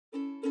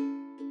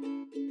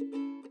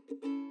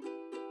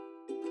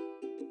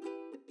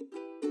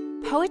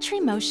Poetry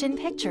Motion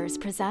Pictures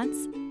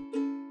presents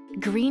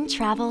Green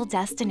Travel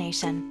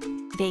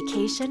Destination,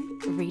 Vacation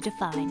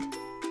Redefined.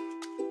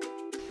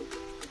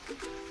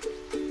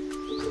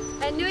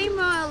 Nui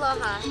mo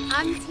aloha,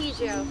 I'm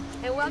Tjoe,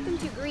 and welcome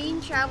to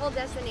Green Travel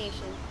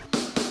Destination.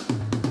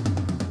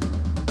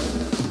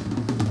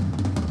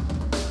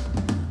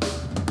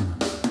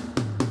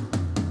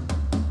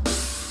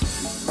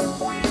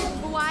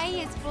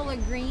 Hawaii is full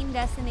of green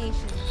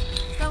destinations.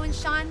 So when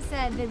Sean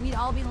said that we'd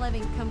all be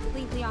living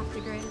completely off the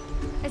grid,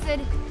 I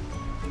said,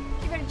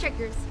 you're gonna check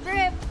your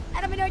script.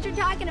 I don't even know what you're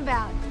talking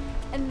about.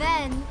 And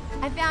then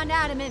I found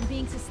out it meant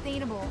being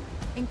sustainable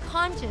and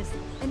conscious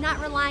and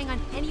not relying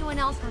on anyone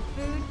else for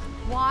food,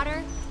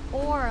 water,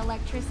 or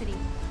electricity.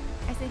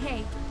 I said,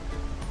 hey,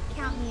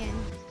 count me in.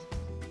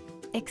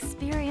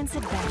 Experience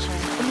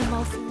adventure in the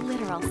most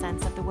literal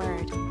sense of the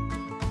word.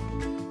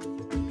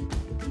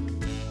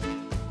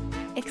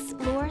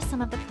 Explore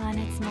some of the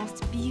planet's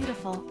most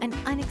beautiful and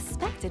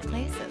unexpected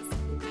places.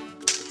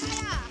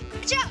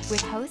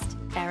 With host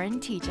Erin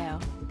Tjoe.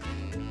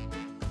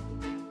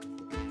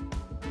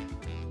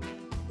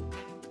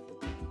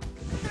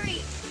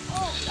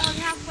 I'm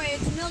halfway,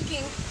 it's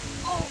milking.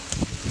 Oh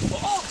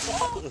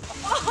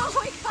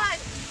my God,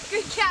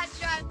 good catch,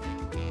 John.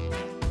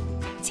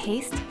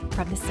 Taste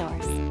from the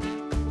source.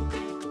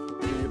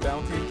 Do your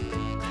bounty.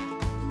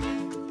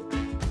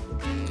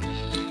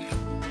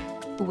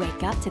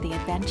 Wake up to the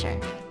adventure.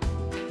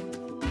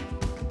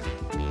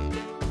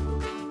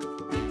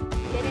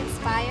 Get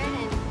inspired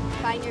and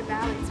find your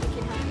balance. We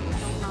can help you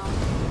with all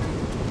knowledge.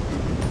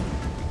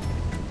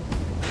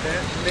 Okay.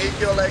 Make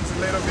your legs a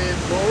little bit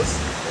loose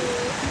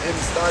and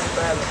start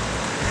paddle.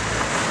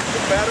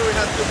 The paddle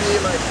has to be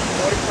like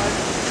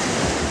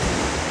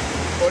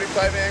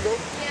 45 angle.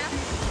 Yeah.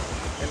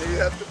 And then you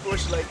have to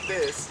push like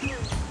this.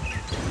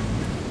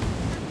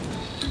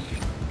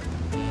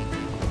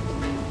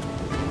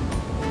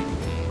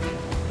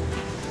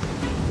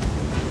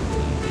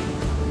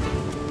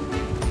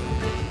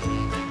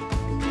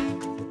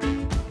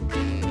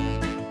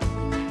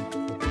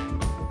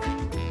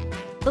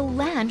 The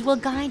land will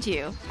guide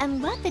you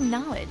and let the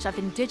knowledge of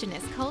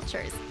indigenous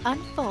cultures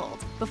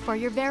unfold before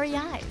your very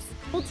eyes.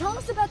 Well, tell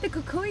us about the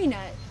kukui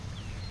nut.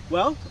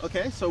 Well,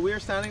 okay, so we are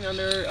standing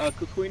under a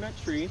kukui nut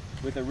tree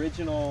with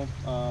original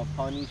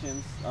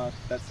Polynesians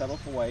that settled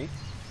Hawaii.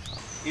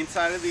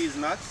 Inside of these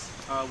nuts,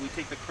 we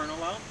take the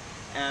kernel out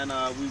and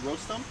we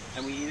roast them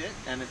and we eat it,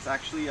 and it's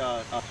actually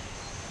a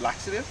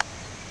laxative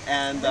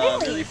and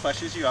really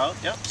fleshes you out.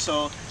 Yep.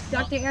 So.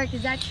 Dr. Eric,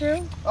 is that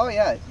true? Oh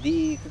yeah,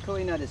 the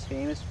kukui nut is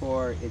famous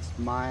for its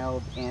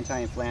mild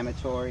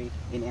anti-inflammatory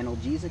and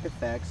analgesic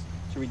effects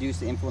to reduce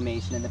the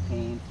inflammation and the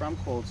pain from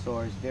cold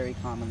sores, very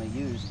commonly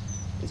used.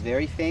 It's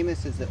very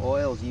famous as the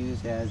oil is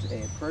used as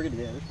a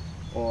purgative,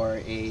 or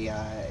it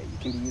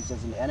can be used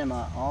as an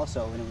enema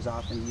also, and it was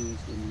often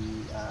used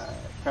in the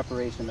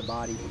preparation of the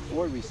body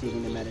before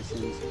receiving the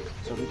medicines.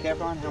 So be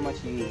careful on how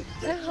much you eat.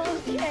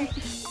 Okay.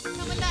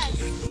 Come with us.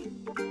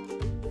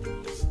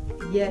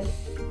 Yes.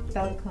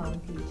 Welcome,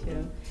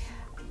 teacher.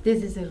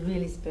 This is a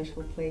really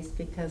special place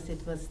because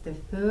it was the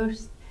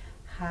first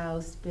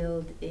house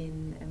built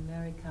in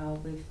America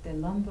with the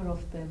lumber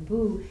of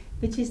bamboo,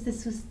 which is the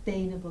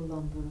sustainable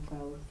lumber of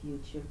our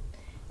future.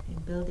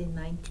 And built in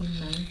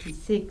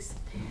 1996.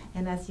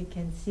 And as you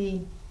can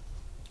see,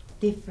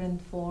 different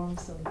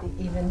forms of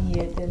even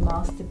here, the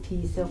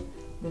masterpiece of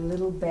the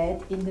little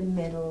bed in the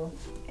middle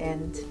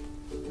and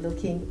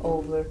looking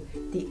over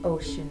the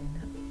ocean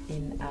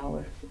in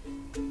our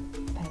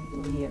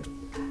temple here.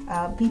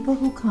 People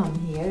who come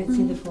here, it's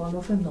in the form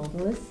of a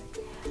nautilus,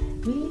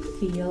 really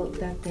feel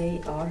that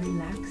they are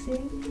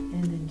relaxing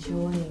and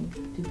enjoying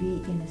to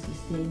be in a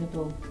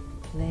sustainable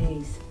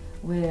place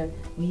where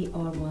we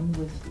are one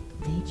with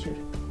nature.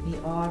 You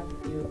are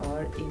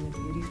in a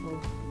beautiful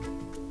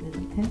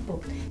little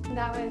temple.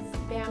 That was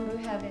bamboo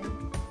heaven.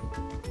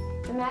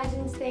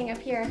 Imagine staying up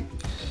here.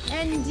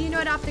 And do you know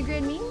what off the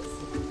grid means?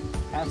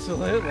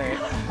 Absolutely.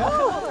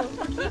 Oh,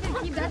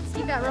 keep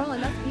that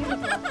rolling. That's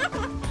beautiful.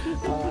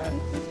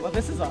 Well,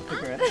 this is off the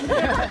grid.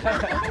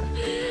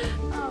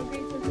 Oh,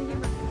 great sense of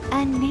humor.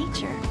 And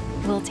nature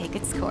will take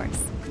its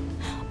course.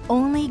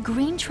 Only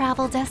Green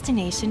Travel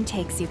Destination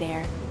takes you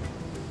there.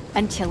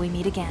 Until we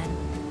meet again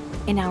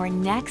in our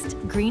next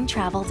Green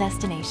Travel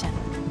Destination.